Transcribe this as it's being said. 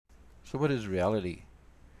So what is reality?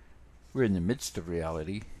 We're in the midst of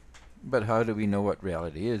reality, but how do we know what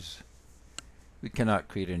reality is? We cannot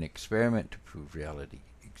create an experiment to prove reality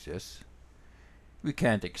exists. We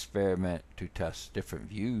can't experiment to test different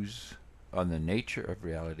views on the nature of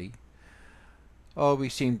reality. All we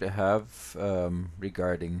seem to have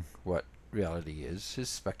regarding what reality is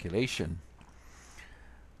speculation.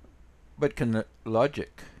 But can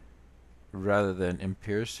logic, rather than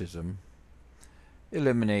empiricism,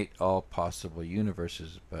 eliminate all possible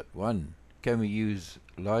universes but one? Can we use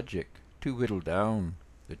logic to whittle down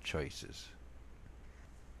the choices?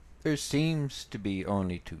 There seems to be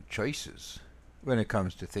only two choices when it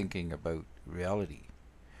comes to thinking about reality.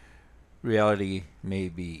 Reality may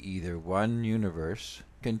be either one universe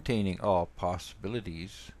containing all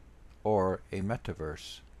possibilities or a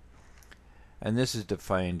metaverse. And this is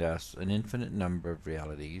defined as an infinite number of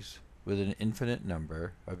realities with an infinite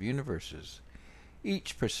number of universes.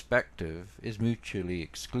 Each perspective is mutually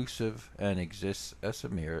exclusive and exists as a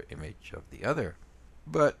mirror image of the other.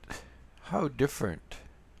 But how different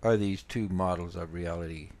are these two models of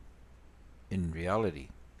reality in reality?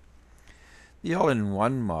 The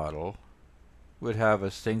all-in-one model would have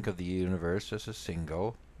us think of the universe as a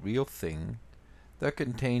single, real thing that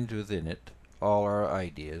contains within it all our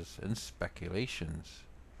ideas and speculations,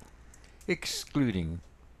 excluding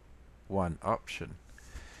one option.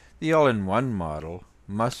 The all-in-one model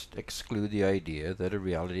must exclude the idea that a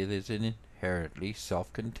reality that is inherently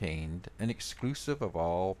self-contained and exclusive of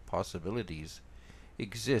all possibilities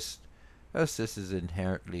exists, as this is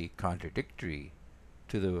inherently contradictory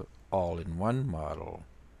to the all-in-one model.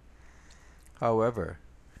 However,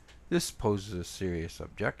 this poses a serious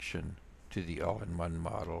objection to the all-in-one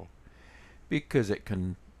model because it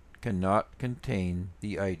cannot contain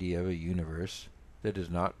the idea of a universe that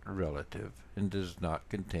is not relative and does not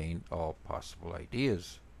contain all possible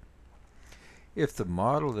ideas. If the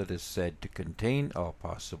model that is said to contain all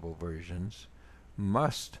possible versions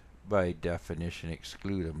must by definition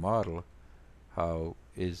exclude a model, how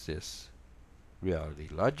is this reality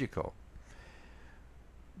logical?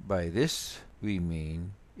 By this we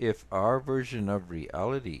mean if our version of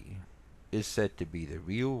reality is said to be the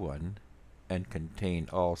real one and contain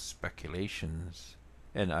all speculations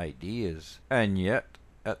and ideas, and yet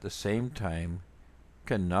at the same time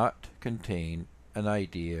cannot contain an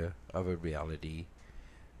idea of a reality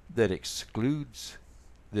that excludes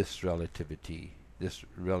this relativity, this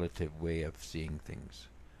relative way of seeing things,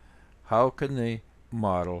 how can the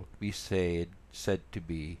model be said to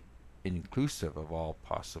be inclusive of all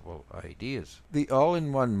possible ideas? The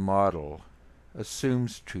all-in-one model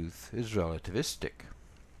assumes truth is relativistic.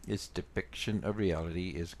 Its depiction of reality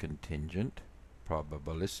is contingent,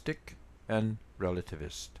 probabilistic, and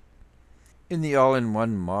relativist. In the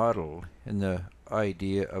all-in-one model, in the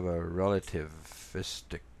idea of a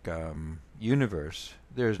relativistic universe,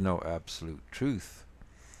 there is no absolute truth,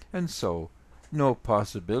 and so no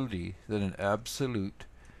possibility that an absolute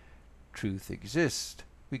truth exists.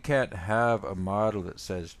 We can't have a model that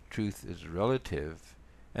says truth is relative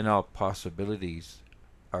and all possibilities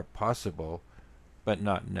are possible but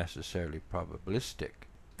not necessarily probabilistic.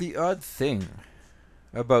 The odd thing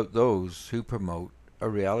about those who promote a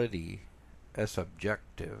reality as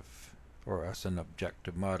objective or as an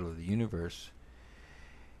objective model of the universe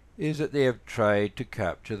is that they have tried to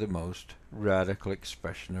capture the most radical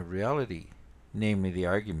expression of reality, namely the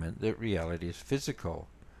argument that reality is physical,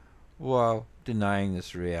 while denying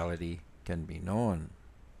this reality can be known.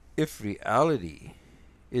 If reality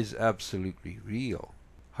is absolutely real,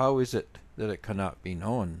 how is it that it cannot be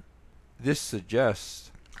known? This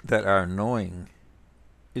suggests that our knowing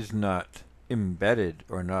is not embedded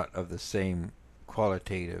or not of the same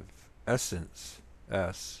qualitative essence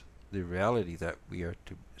as the reality that we are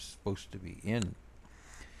supposed to be in.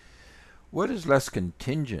 What is less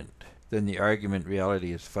contingent than the argument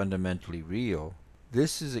reality is fundamentally real?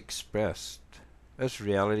 This is expressed as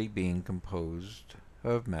reality being composed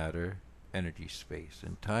of matter, energy, space,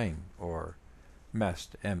 and time, or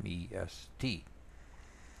MEST, M-E-S-T.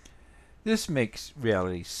 This makes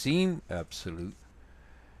reality seem absolute.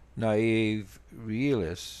 Naive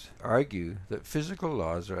realists argue that physical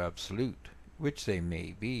laws are absolute, which they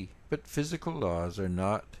may be, but physical laws are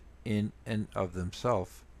not in and of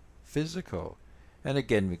themselves physical. And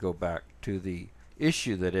again we go back to the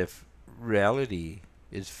issue that if reality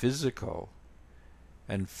is physical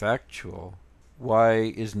and factual, why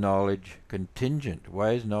is knowledge contingent?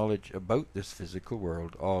 Why is knowledge about this physical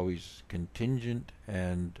world always contingent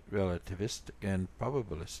and relativistic and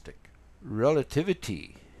probabilistic?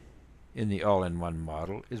 Relativity in the all-in-one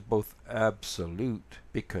model is both absolute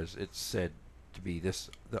because it's said to be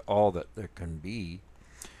all that there can be.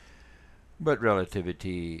 But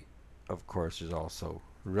relativity, of course, is also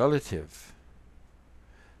relative.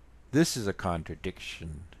 This is a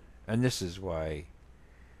contradiction, and this is why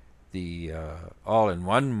the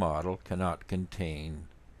all-in-one model cannot contain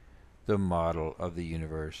the model of the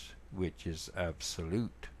universe which is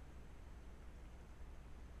absolute.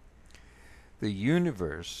 The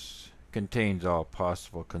universe contains all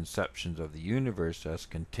possible conceptions of the universe as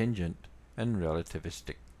contingent and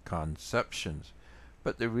relativistic conceptions,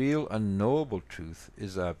 but the real unknowable truth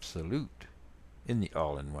is absolute in the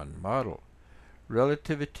all-in-one model.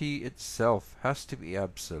 Relativity itself has to be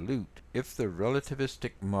absolute if the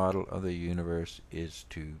relativistic model of the universe is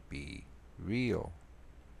to be real.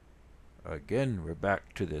 Again, we're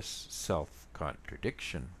back to this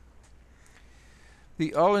self-contradiction.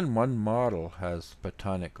 The all-in-one model has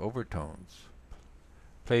Platonic overtones.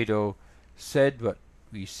 Plato said what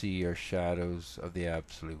we see are shadows of the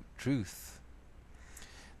absolute truth.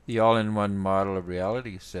 The all-in-one model of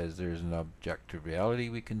reality says there is an objective reality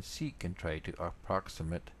we can seek and try to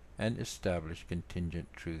approximate and establish contingent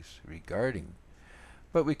truths regarding,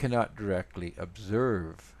 but we cannot directly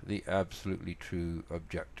observe the absolutely true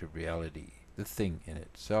objective reality, the thing in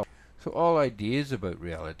itself. So all ideas about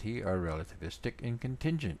reality are relativistic and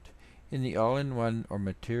contingent in the all-in-one or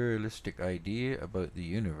materialistic idea about the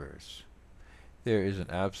universe. There is an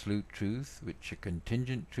absolute truth which the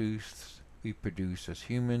contingent truths we produce as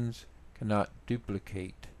humans cannot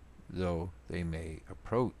duplicate, though they may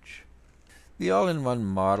approach. The all-in-one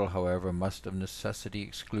model, however, must of necessity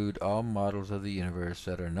exclude all models of the universe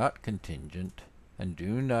that are not contingent and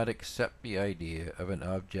do not accept the idea of an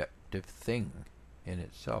objective thing in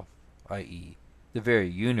itself, i.e., the very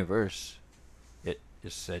universe it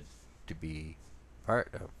is said to be part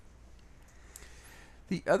of.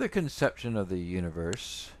 The other conception of the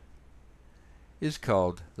universe is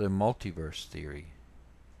called the multiverse theory.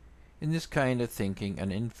 In this kind of thinking,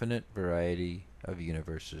 an infinite variety of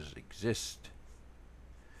universes exist.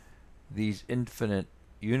 These infinite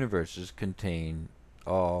universes contain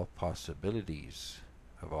all possibilities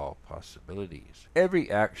of all possibilities. Every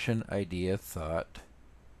action, idea, thought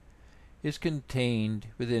is contained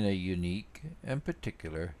within a unique and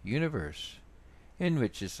particular universe, in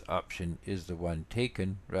which this option is the one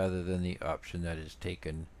taken rather than the option that is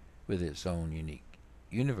taken with its own unique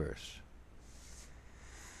universe.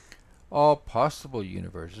 All possible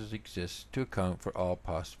universes exist to account for all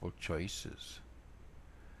possible choices.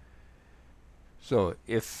 So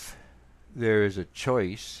if there is a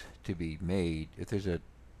choice to be made, if there's a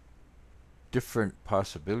different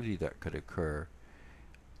possibility that could occur,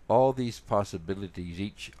 all these possibilities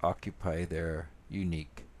each occupy their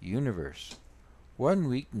unique universe. One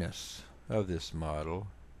weakness of this model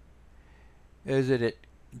is that it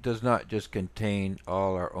does not just contain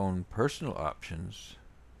all our own personal options,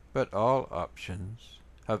 but all options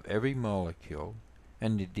of every molecule,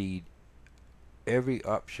 and indeed every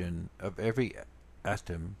option of every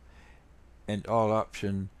atom, and all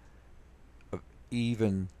option of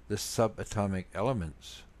even the subatomic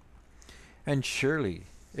elements. And surely,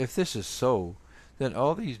 if this is so, then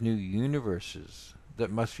all these new universes that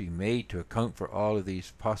must be made to account for all of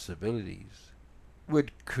these possibilities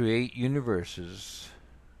would create universes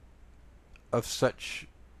of such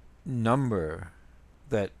number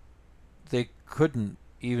that they couldn't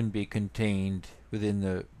even be contained within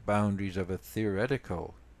the boundaries of a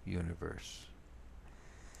theoretical universe.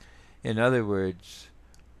 In other words,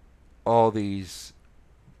 all these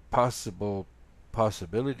possible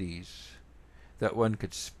possibilities that one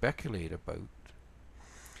could speculate about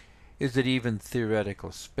is that even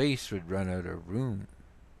theoretical space would run out of room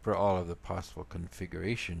for all of the possible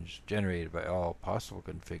configurations generated by all possible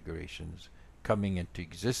configurations coming into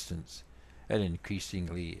existence at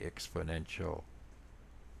increasingly exponential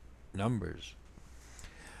numbers.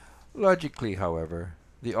 Logically, however,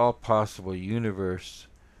 the all-possible universe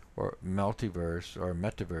or multiverse or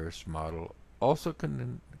metaverse model also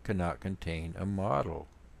cannot contain a model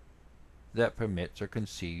that permits or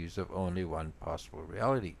conceives of only one possible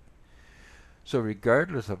reality. So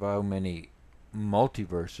regardless of how many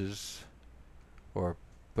multiverses or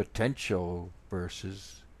potential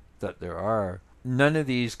verses that there are, none of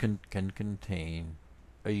these can contain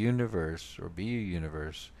a universe or be a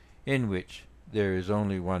universe in which there is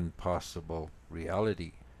only one possible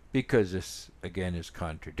reality. Because this, again, is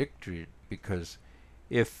contradictory, because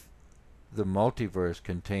if the multiverse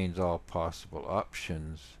contains all possible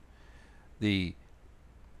options, the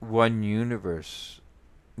one universe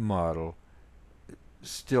model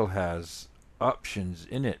still has options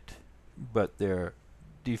in it, but they're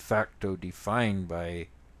de facto defined by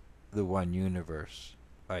the one universe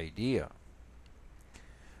idea.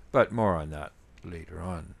 But more on that later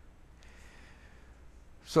on.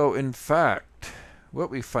 So in fact, what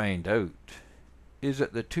we find out is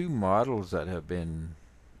that the two models that have been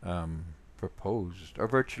proposed are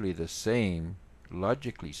virtually the same,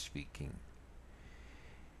 logically speaking.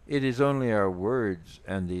 It is only our words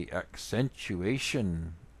and the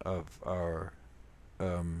accentuation of our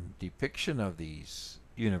depiction of these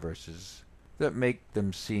universes that make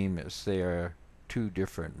them seem as they are two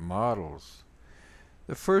different models.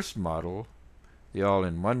 The first model, the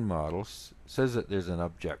all-in-one model, says that there's an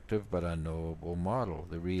objective but unknowable model,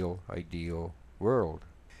 the real ideal world,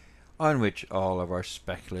 on which all of our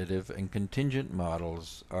speculative and contingent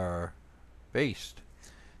models are based.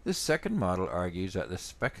 This second model argues that the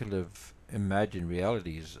speculative imagined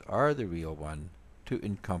realities are the real one to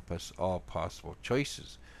encompass all possible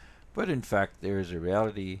choices, but in fact there is a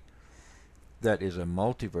reality that is a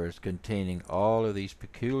multiverse containing all of these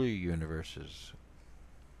peculiar universes.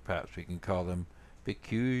 Perhaps we can call them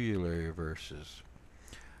peculiar verses.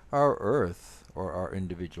 Our Earth, or our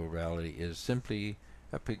individual reality, is simply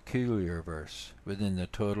a peculiar verse within the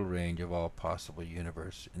total range of all possible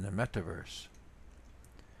universe in the metaverse.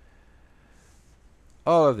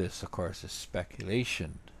 All of this, of course, is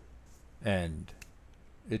speculation, and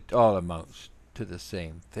it all amounts to the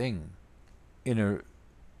same thing. In a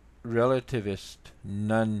relativist,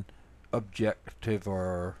 non-objective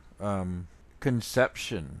or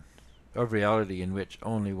conception of reality in which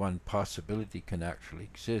only one possibility can actually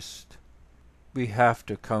exist, we have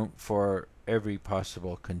to account for every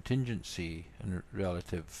possible contingency and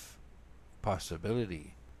relative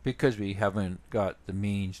possibility, because we haven't got the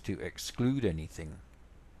means to exclude anything.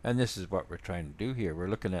 And this is what we're trying to do here. We're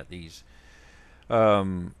looking at these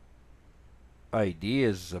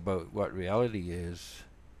ideas about what reality is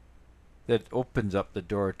that opens up the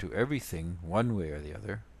door to everything, one way or the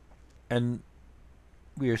other. And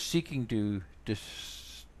we are seeking to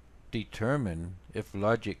determine if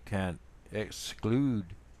logic can't exclude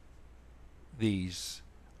these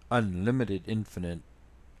unlimited, infinite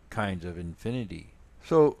kinds of infinity.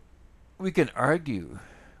 So we can argue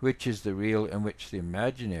which is the real and which the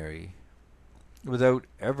imaginary without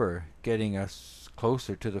ever getting us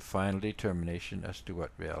closer to the final determination as to what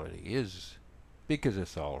reality is, because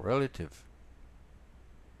it's all relative.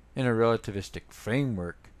 In a relativistic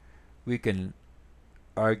framework, we can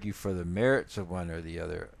argue for the merits of one or the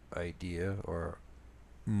other idea or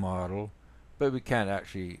model, but we can't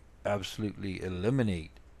actually absolutely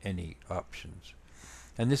eliminate any options.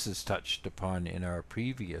 And this is touched upon in our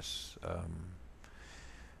previous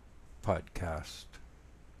podcast,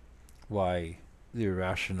 why the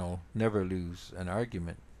irrational never lose an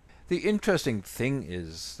argument. The interesting thing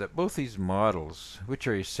is that both these models, which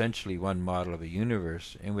are essentially one model of a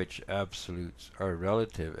universe in which absolutes are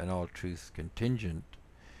relative and all truth contingent,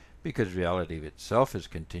 because reality itself is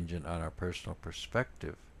contingent on our personal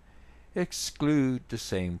perspective, exclude the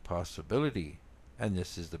same possibility, and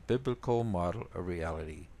this is the biblical model of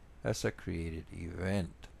reality as a created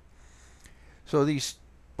event. So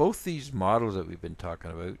both these models that we've been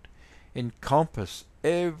talking about encompass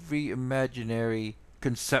every imaginary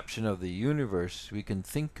conception of the universe we can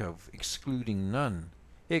think of, excluding none,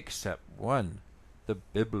 except one, the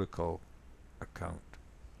biblical account.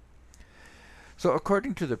 So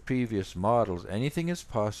according to the previous models, anything is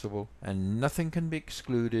possible and nothing can be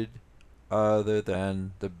excluded other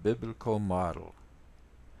than the biblical model.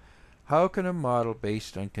 How can a model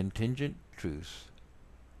based on contingent truths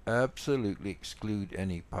absolutely exclude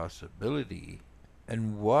any possibility?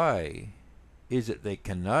 And why is it they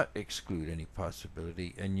cannot exclude any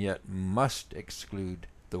possibility and yet must exclude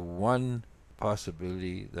the one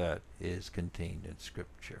possibility that is contained in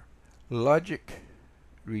Scripture? Logic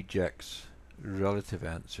rejects relative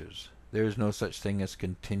answers. There is no such thing as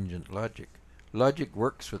contingent logic. Logic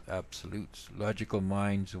works with absolutes. Logical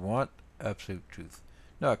minds want absolute truth,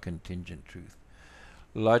 not contingent truth.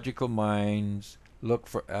 Logical minds look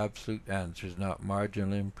for absolute answers, not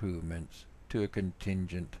marginal improvements to a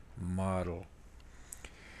contingent model.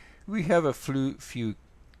 We have a few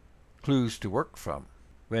clues to work from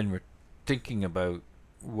when we're thinking about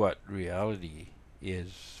what reality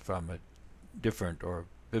is from a different or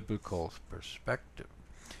biblical perspective.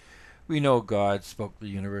 We know God spoke the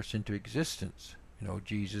universe into existence. You know,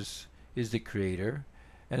 Jesus is the creator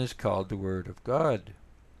and is called the Word of God.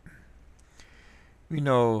 We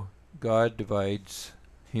know God divides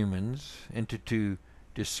humans into two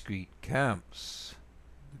discrete camps,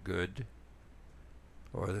 the good,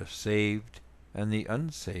 or the saved, and the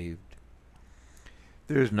unsaved.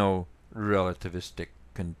 There is no relativistic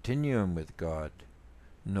continuum with God.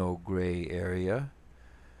 no gray area,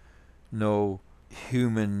 no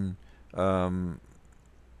human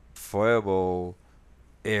foible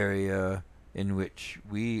area in which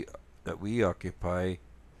we occupy,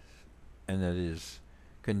 and that is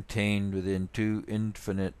contained within two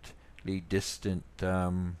infinitely distant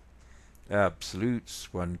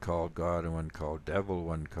absolutes, one called God and one called devil,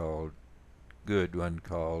 one called good, one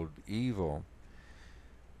called evil.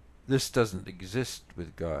 This doesn't exist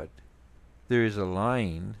with God. There is a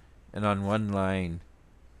line, and on one line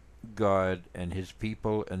God and his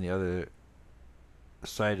people, and the other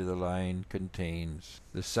side of the line contains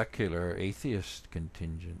the secular atheist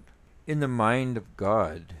contingent. In the mind of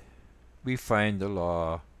God, we find the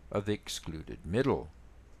law of the excluded middle.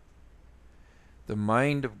 The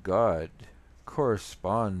mind of God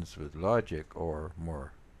corresponds with logic, or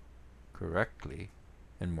more correctly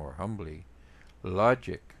and more humbly,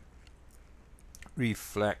 logic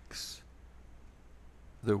reflects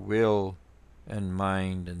the will and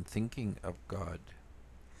mind and thinking of God.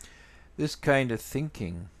 This kind of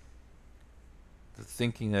thinking, the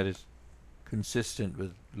thinking that is consistent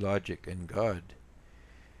with logic and God,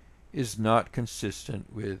 is not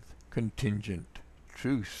consistent with contingent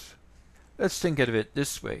truth. Let's think of it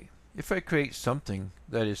this way. If I create something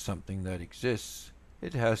that exists,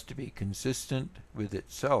 it has to be consistent with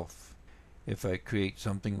itself. If I create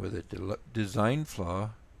something with a design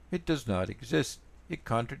flaw, it does not exist. It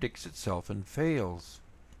contradicts itself and fails.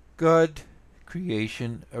 God,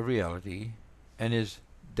 creation of reality, and his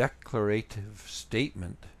declarative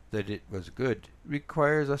statement that it was good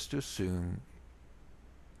requires us to assume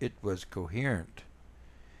it was coherent.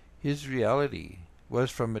 His reality was,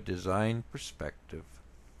 from a design perspective,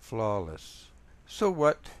 flawless. So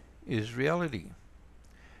what is reality?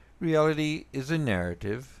 Reality is a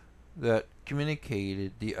narrative that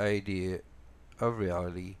communicated the idea of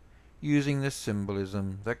reality using the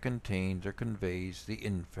symbolism that contains or conveys the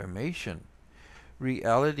information.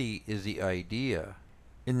 Reality is the idea,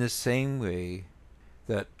 in the same way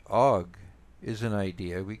that Og is an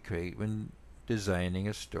idea we create when designing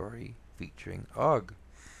a story featuring Og.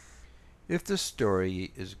 If the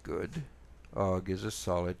story is good, Og is a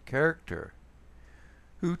solid character,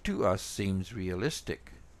 who to us seems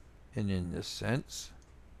realistic, and in this sense,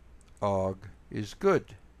 Og is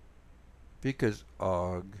good, because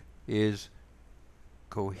Og is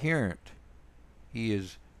coherent. He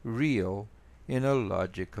is real in a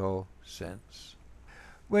logical sense.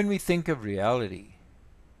 When we think of reality,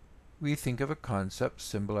 we think of a concept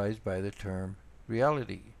symbolized by the term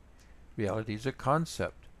reality. Reality is a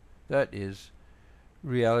concept. That is,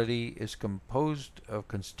 reality is composed of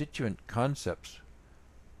constituent concepts.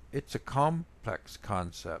 It's a complex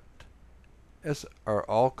concept, as are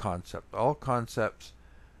all concepts. All concepts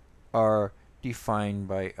are defined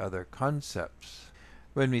by other concepts.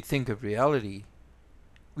 When we think of reality,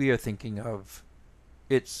 we are thinking of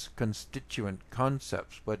its constituent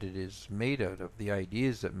concepts, what it is made out of, the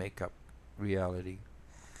ideas that make up reality.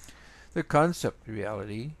 The concept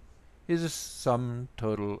reality is a sum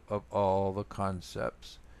total of all the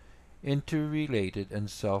concepts, interrelated and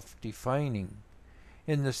self-defining,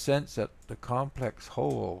 in the sense that the complex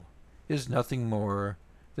whole is nothing more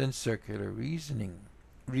than circular reasoning.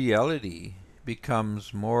 Reality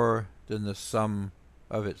becomes more than the sum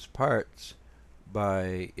of its parts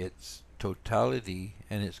by its totality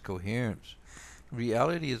and its coherence.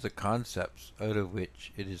 Reality is the concepts out of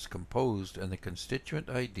which it is composed, and the constituent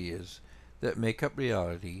ideas that make up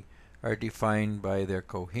reality are defined by their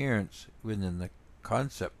coherence within the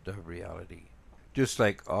concept of reality. Just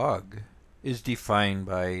like Og is defined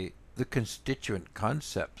by the constituent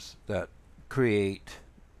concepts that create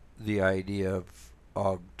the idea of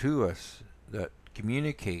Og to us, that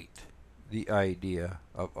communicate the idea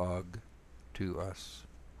of Og to us.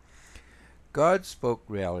 God spoke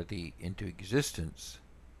reality into existence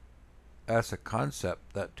as a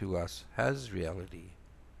concept that to us has reality.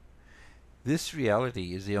 This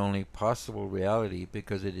reality is the only possible reality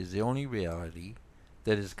because it is the only reality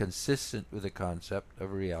that is consistent with the concept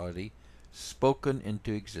of reality spoken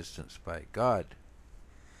into existence by God.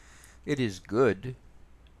 It is good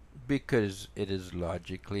because it is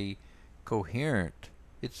logically coherent.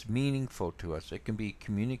 It's meaningful to us. It can be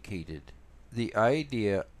communicated. The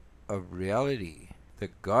idea of reality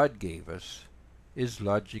that God gave us is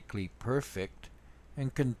logically perfect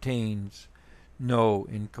and contains no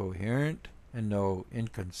incoherent and no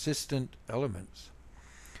inconsistent elements.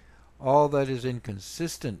 All that is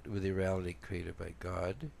inconsistent with the reality created by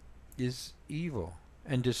God is evil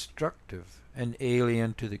and destructive and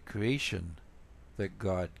alien to the creation that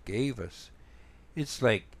God gave us. It's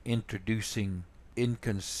like introducing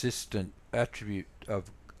inconsistent attribute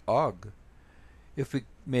of Og. If we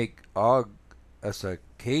make Og as a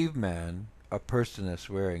caveman, a person that's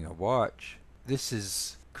wearing a watch,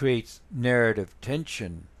 creates narrative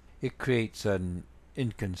tension. It creates an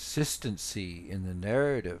inconsistency in the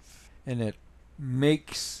narrative, and it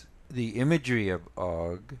makes the imagery of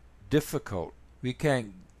Og difficult. We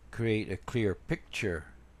can't create a clear picture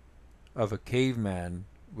of a caveman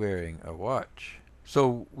wearing a watch.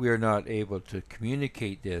 So we're not able to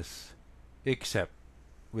communicate this except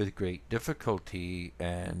with great difficulty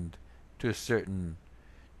and to a certain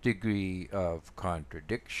degree of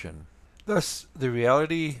contradiction. Thus, the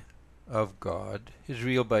reality of God is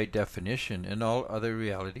real by definition, and all other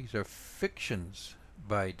realities are fictions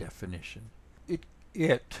by definition.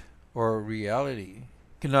 It, or reality,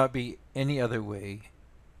 cannot be any other way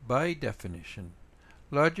by definition.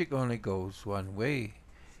 Logic only goes one way,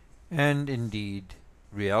 and indeed,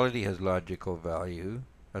 reality has logical value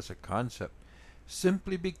as a concept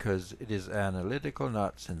simply because it is analytical,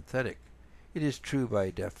 not synthetic. It is true by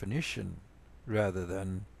definition rather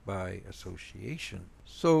than by association.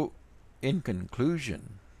 So, in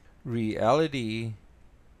conclusion, reality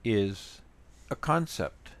is a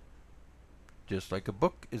concept, just like a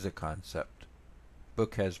book is a concept.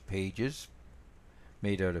 Book has pages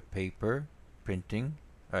made out of paper, printing,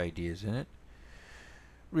 ideas in it.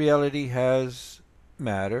 Reality has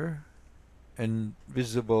matter, and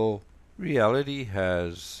visible reality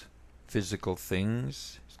has physical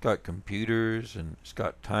things. It's got computers, and it's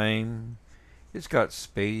got time, it's got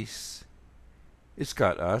space, it's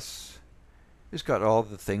got us, it's got all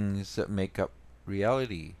the things that make up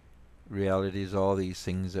reality. Reality is all these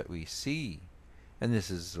things that we see, and this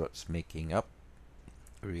is what's making up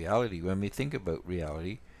reality. When we think about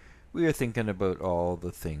reality, we are thinking about all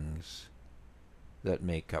the things that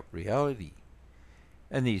make up reality.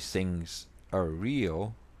 And these things are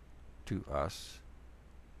real to us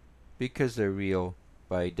because they're real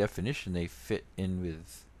by definition. They fit in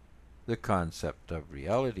with the concept of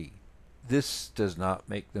reality. This does not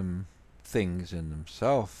make them things in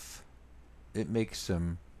themselves. It makes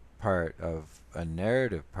them part of a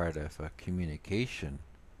narrative, part of a communication.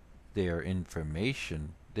 They are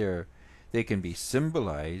information. They can be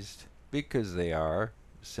symbolized because they are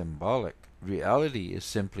symbolic. Reality is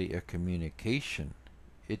simply a communication.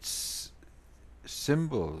 It's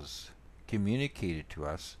symbols communicated to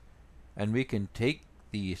us, and we can take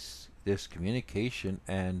this communication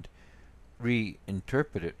and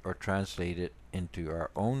reinterpret it or translate it into our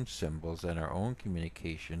own symbols and our own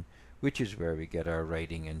communication, which is where we get our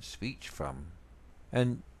writing and speech from.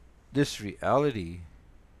 And this reality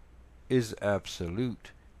is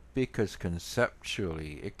absolute because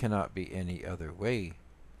conceptually it cannot be any other way.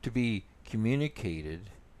 To be communicated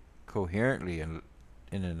coherently and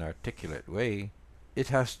in an articulate way,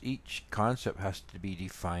 each concept has to be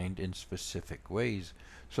defined in specific ways.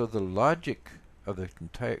 So the logic of the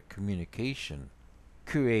entire communication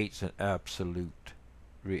creates an absolute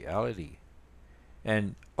reality,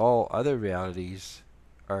 and all other realities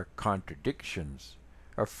are contradictions,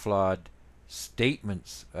 are flawed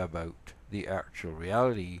statements about the actual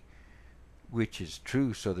reality, which is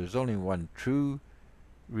true. So there's only one true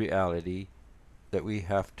reality that we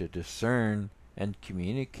have to discern and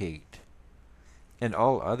communicate, and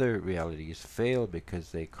all other realities fail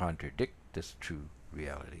because they contradict this true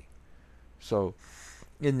reality. So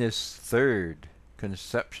in this third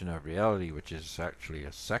conception of reality, which is actually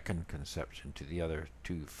a second conception to the other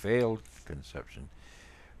two failed conception,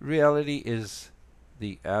 reality is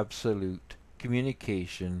the absolute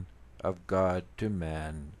communication of God to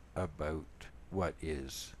man about what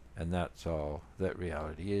is. And that's all that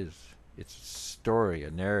reality is. It's a story,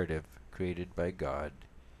 a narrative created by God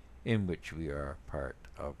in which we are part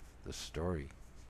of the story.